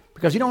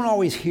 Because you don't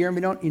always hear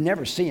him, you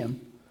never see him.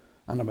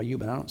 I don't know about you,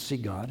 but I don't see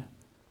God.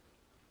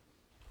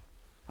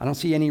 I don't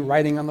see any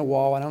writing on the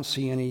wall. I don't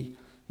see any,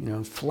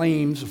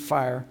 flames of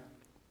fire.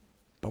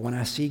 But when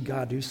I see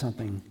God do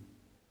something,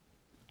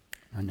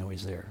 I know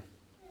he's there.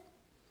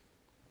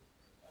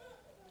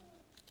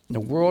 The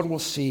world will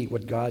see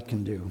what God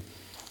can do.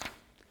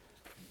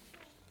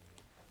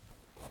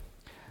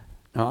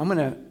 Now, I'm going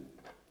to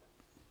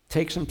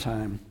take some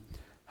time.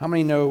 How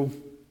many know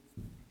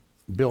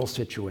Bill's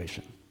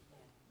situation?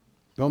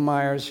 Bill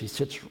Myers, he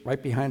sits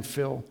right behind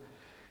Phil.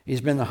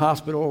 He's been in the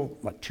hospital,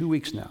 2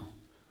 weeks now,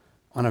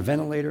 on a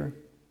ventilator,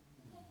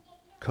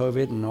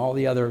 COVID, and all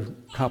the other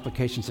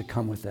complications that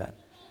come with that.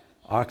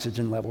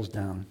 Oxygen levels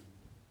down.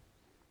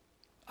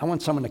 I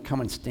want someone to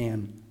come and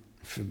stand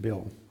for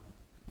Bill.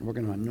 And we're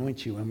going to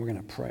anoint you, and we're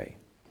going to pray.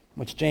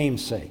 What's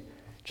James say?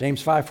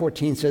 James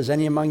 5:14 says,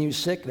 any among you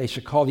sick, they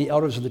should call the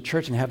elders of the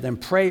church and have them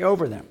pray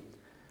over them,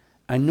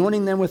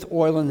 anointing them with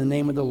oil in the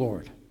name of the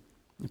Lord.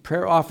 The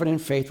prayer offered in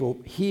faith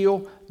will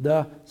heal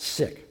the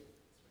sick,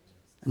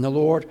 and the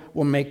Lord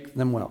will make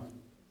them well.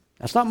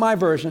 That's not my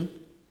version.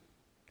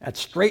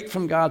 That's straight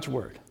from God's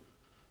word.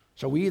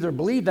 So we either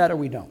believe that or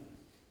we don't.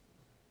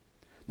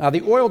 Now,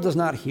 the oil does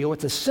not heal.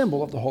 It's a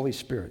symbol of the Holy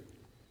Spirit.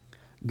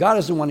 God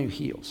is the one who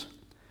heals.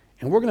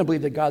 And we're going to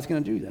believe that God's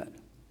going to do that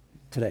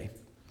today.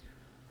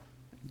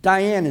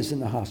 Diane is in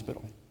the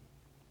hospital.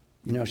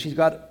 She's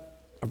got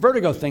a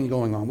vertigo thing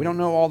going on. We don't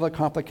know all the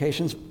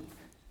complications.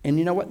 And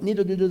you know what?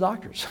 Neither do the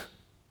doctors.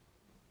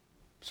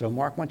 So,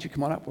 Mark, why don't you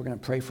come on up? We're going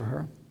to pray for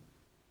her.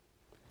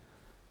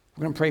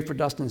 We're going to pray for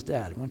Dustin's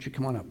dad. Why don't you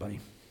come on up, buddy?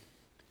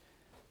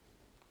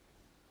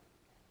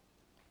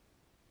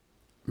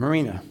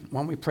 Marina,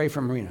 why don't we pray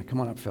for Marina? Come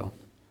on up, Phil.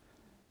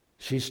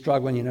 She's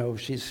struggling,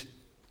 she's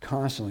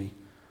constantly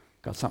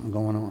got something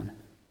going on.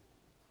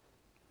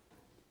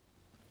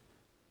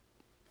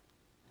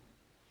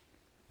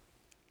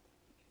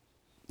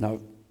 Now,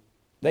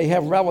 they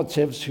have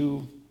relatives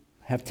who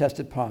have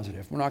tested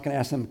positive. We're not going to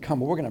ask them to come,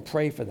 but we're going to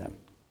pray for them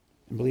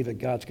and believe that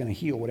God's going to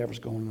heal whatever's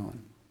going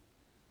on.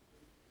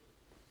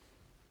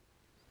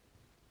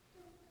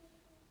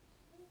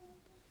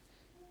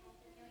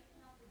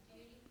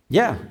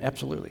 Yeah,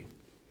 absolutely.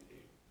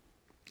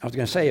 I was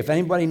going to say, if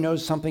anybody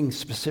knows something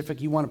specific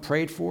you want to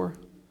pray for,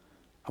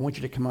 I want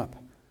you to come up.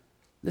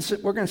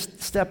 We're going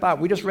to step out.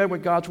 We just read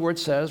what God's word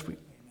says,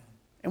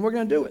 and we're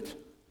going to do it.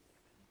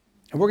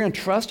 And we're going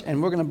to trust,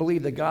 and we're going to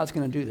believe that God's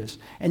going to do this.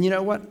 And you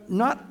know what?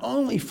 Not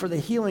only for the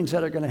healings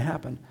that are going to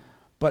happen,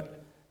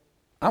 but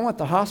I want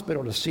the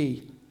hospital to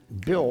see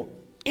Bill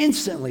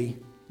instantly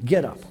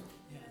get up.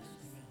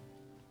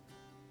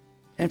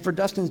 And for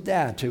Dustin's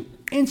dad to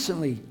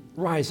instantly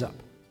rise up.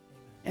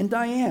 And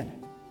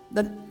Diane,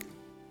 that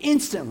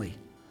instantly,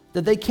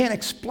 that they can't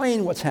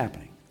explain what's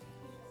happening.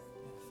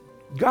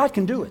 God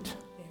can do it.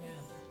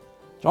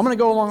 So I'm going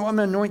to go along, I'm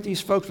going to anoint these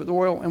folks with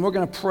oil, and we're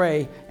going to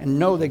pray and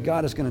know that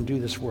God is going to do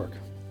this work.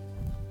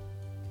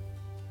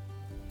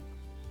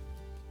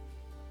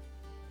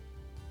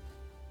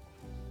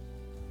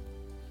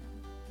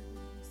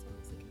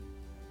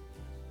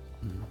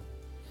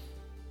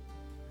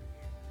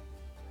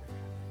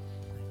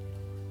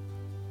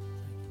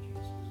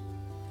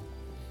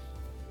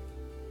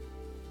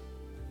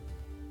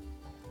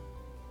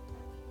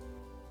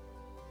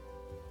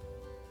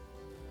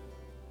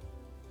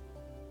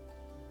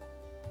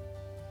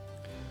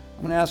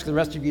 I'm going to ask the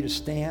rest of you to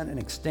stand and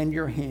extend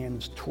your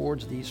hands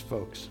towards these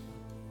folks.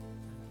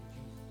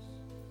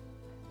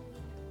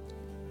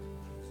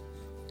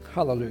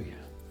 Hallelujah.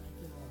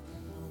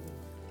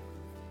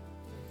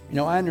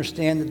 I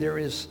understand that there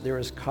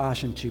is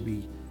caution to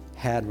be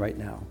had right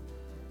now.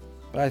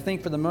 But I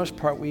think for the most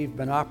part, we've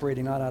been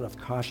operating not out of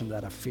caution, but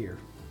out of fear.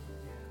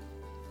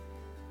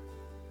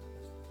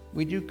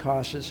 we do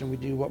cautious and we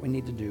do what we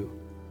need to do,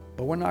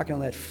 but we're not going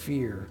to let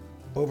fear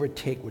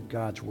overtake what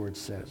God's word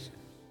says.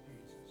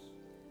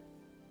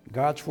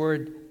 God's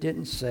word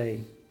didn't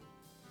say,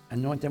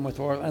 anoint them with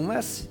oil,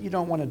 unless you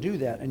don't want to do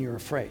that and you're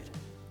afraid.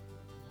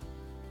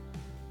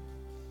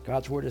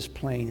 God's word is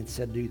plain. It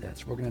said do that,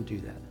 so we're going to do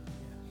that.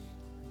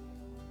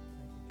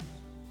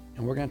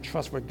 And we're going to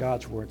trust what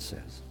God's word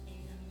says.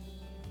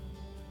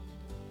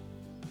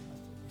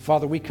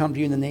 Father, we come to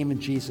you in the name of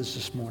Jesus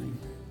this morning.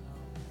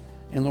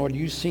 And Lord,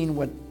 you've seen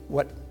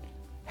what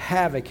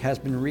havoc has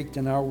been wreaked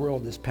in our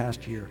world this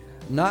past year.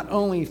 Not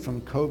only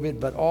from COVID,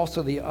 but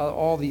also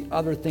all the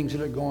other things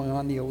that are going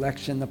on, the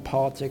election, the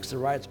politics, the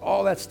riots,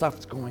 all that stuff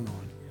that's going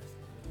on.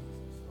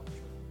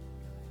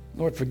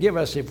 Lord, forgive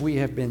us if we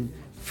have been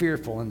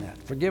fearful in that.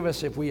 Forgive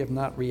us if we have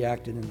not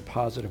reacted in a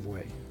positive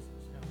way.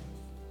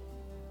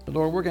 But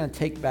Lord, we're going to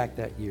take back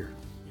that year.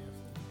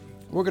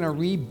 We're going to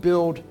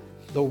rebuild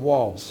the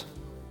walls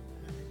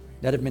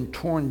that have been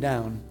torn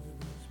down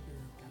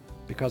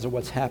because of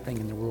what's happening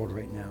in the world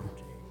right now.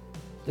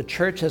 The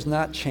church has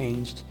not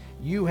changed.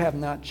 You have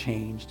not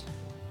changed.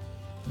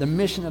 The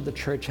mission of the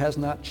church has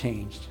not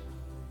changed.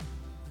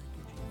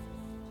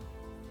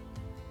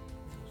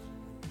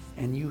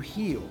 And you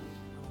heal,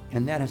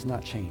 and that has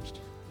not changed.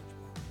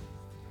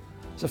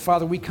 So,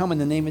 Father, we come in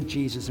the name of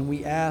Jesus, and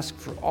we ask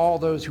for all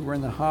those who are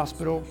in the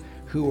hospital,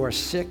 who are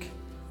sick,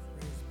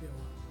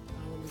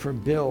 for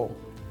Bill,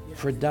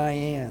 for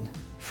Diane,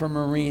 for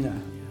Marina,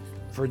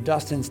 for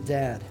Dustin's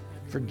dad,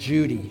 for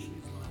Judy,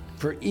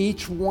 for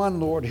each one,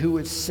 Lord, who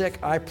is sick.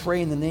 I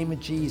pray in the name of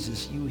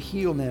Jesus, you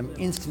heal them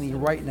instantly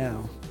right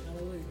now.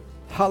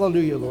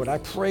 Hallelujah, Lord. I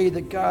pray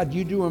that, God,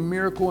 you do a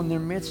miracle in their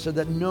midst so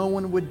that no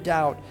one would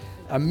doubt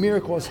a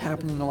miracle has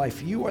happened in their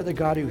life. You are the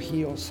God who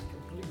heals.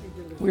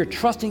 We are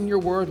trusting your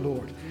word,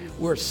 Lord.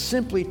 We're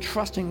simply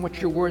trusting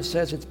what your word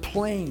says. It's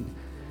plain.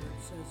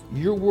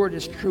 Your word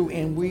is true,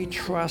 and we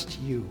trust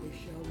you.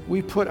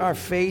 We put our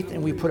faith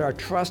and we put our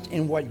trust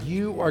in what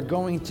you are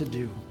going to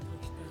do.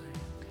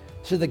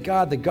 So that,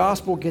 God, the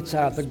gospel gets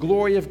out. The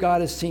glory of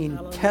God is seen.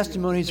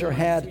 Testimonies are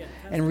had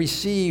and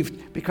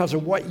received because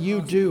of what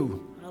you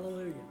do.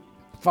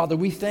 Father,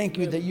 we thank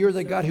you that you're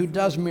the God who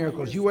does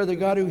miracles. You are the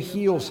God who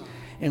heals.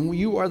 And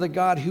you are the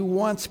God who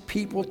wants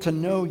people to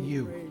know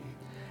you.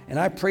 And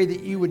I pray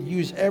that you would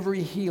use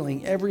every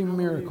healing, every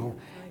miracle,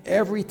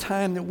 every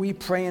time that we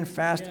pray and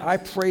fast. I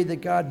pray that,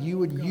 God, you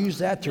would use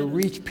that to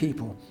reach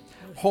people.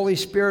 Holy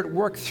Spirit,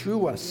 work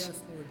through us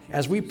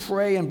as we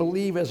pray and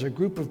believe as a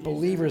group of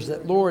believers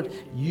that, Lord,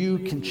 you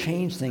can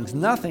change things.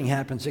 Nothing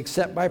happens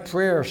except by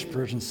prayer,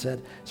 Spurgeon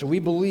said. So we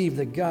believe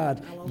that,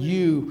 God,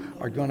 you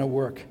are going to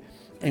work.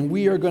 And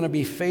we are going to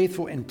be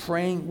faithful in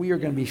praying. We are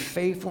going to be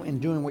faithful in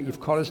doing what you've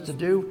called us to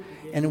do.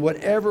 And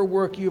whatever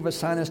work you've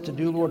assigned us to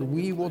do, Lord,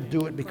 we will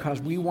do it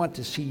because we want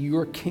to see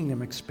your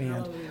kingdom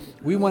expand.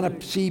 We want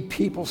to see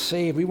people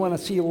saved. We want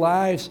to see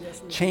lives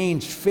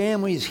changed,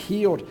 families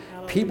healed,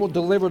 people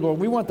delivered, Lord.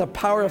 We want the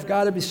power of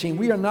God to be seen.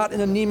 We are not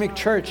an anemic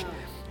church.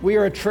 We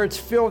are a church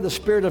filled with the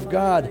Spirit of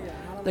God.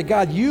 That,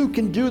 God, you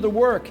can do the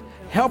work.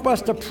 Help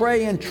us to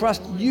pray and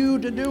trust you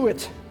to do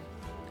it.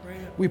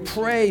 We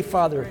pray,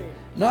 Father,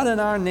 not in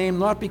our name,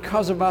 not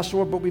because of us,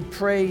 Lord, but we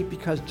pray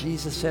because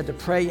Jesus said to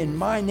pray in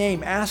my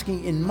name,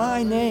 asking in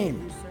my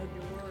name,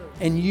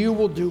 and you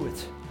will do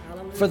it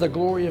for the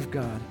glory of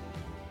God.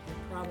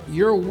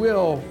 Your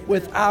will,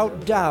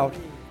 without doubt,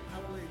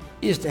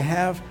 is to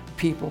have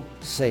people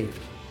saved.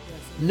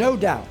 No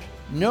doubt,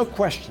 no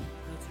question.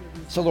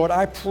 So, Lord,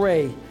 I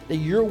pray that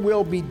your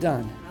will be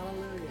done.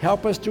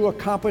 Help us to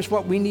accomplish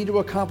what we need to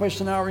accomplish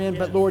in our end,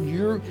 but Lord,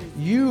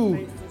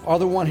 you are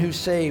the one who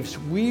saves.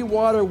 We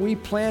water, we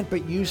plant,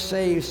 but you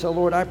save. So,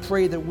 Lord, I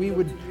pray that we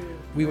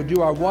would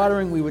do our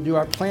watering, we would do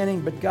our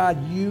planting, but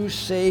God, you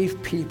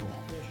save people.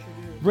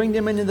 Bring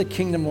them into the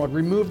kingdom, Lord.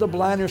 Remove the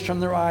blinders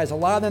from their eyes.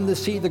 Allow them to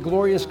see the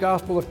glorious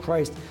gospel of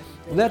Christ.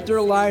 Let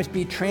their lives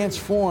be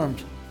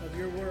transformed.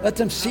 Let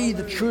them see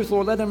the truth,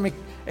 Lord. Let them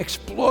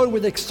explode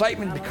with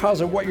excitement because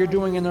of what you're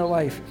doing in their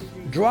life.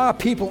 Draw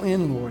people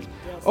in, Lord.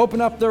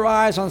 Open up their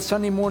eyes on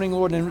Sunday morning,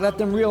 Lord, and let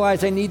them realize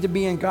they need to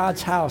be in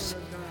God's house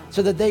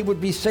so that they would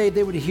be saved,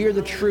 they would hear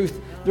the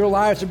truth, their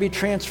lives would be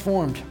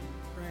transformed.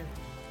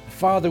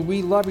 Father,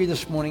 we love you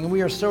this morning, and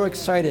we are so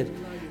excited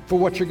for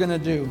what you're going to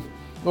do.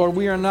 Lord,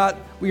 we are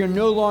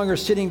no longer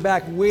sitting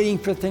back waiting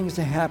for things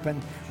to happen.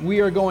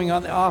 We are going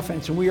on the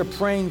offense, and we are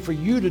praying for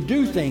you to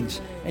do things,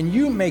 and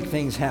you make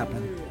things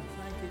happen.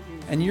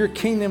 And your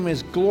kingdom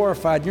is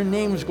glorified, your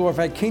name is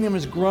glorified, kingdom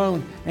is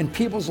grown, and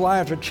people's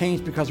lives are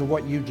changed because of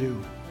what you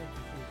do.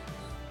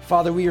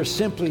 Father, we are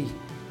simply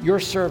your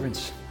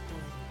servants,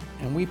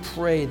 and we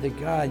pray that,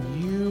 God,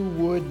 you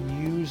would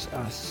use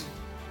us.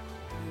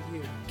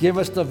 Give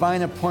us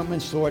divine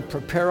appointments, Lord.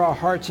 Prepare our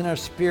hearts and our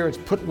spirits.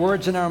 Put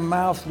words in our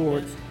mouth,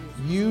 Lord.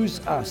 Use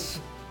us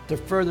to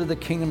further the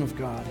kingdom of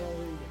God,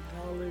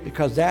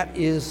 because that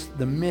is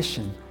the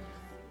mission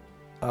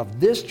of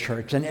this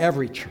church and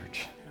every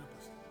church,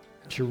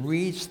 to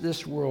reach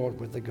this world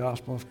with the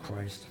gospel of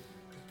Christ.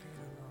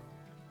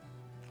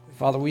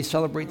 Father, we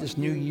celebrate this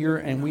new year,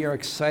 and we are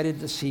excited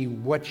to see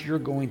what you're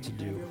going to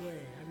do. Have your way.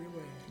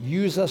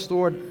 Use us,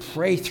 Lord.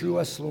 Pray through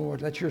us,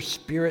 Lord. Let your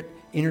Spirit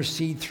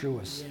intercede through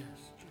us Yes,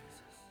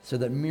 Jesus. so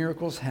that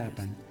miracles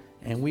happen,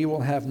 and we will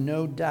have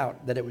no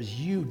doubt that it was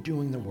you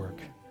doing the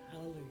work.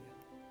 Hallelujah.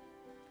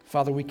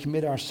 Father, we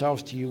commit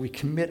ourselves to you. We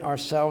commit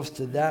ourselves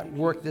to that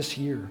work this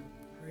year.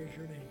 Praise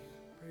your name.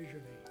 Praise your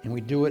name. And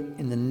we do it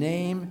in the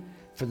name,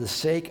 for the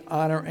sake,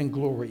 honor, and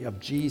glory of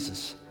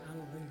Jesus,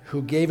 Hallelujah.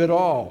 who gave it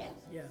all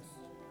Yes.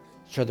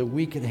 so that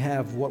we could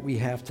have what we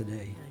have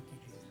today. Thank you,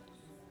 Jesus.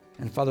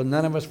 And Father,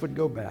 none of us would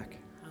go back.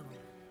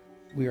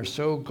 Hallelujah. We are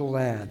so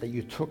glad that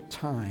you took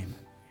time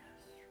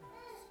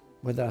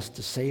with us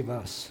to save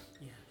us.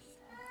 Yes.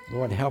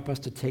 Lord, help us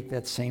to take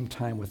that same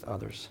time with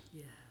others.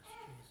 Yes,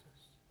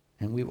 Jesus.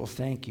 And we will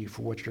thank you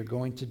for what you're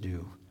going to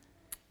do.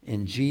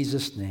 In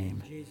Jesus'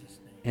 name. In Jesus'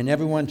 name. And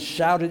everyone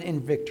shouted in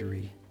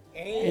victory.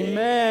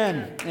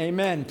 Amen.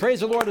 Amen. Praise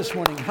the Lord this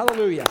morning.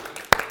 Hallelujah.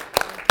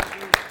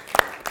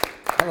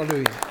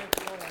 Hallelujah.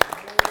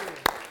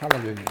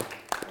 Hallelujah.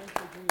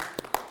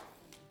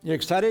 You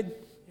excited?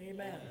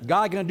 Amen.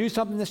 God going to do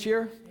something this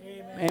year?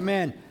 Amen.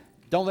 Amen.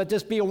 Don't let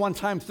this be a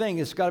one-time thing.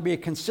 It's got to be a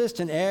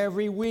consistent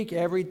every week,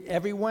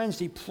 every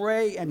Wednesday.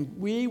 Pray, and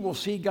we will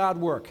see God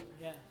work.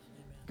 Yes. Amen.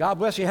 God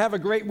bless you. Have a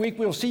great week.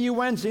 We'll see you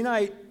Wednesday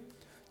night.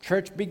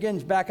 Church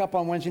begins back up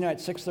on Wednesday night,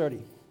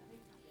 6:30.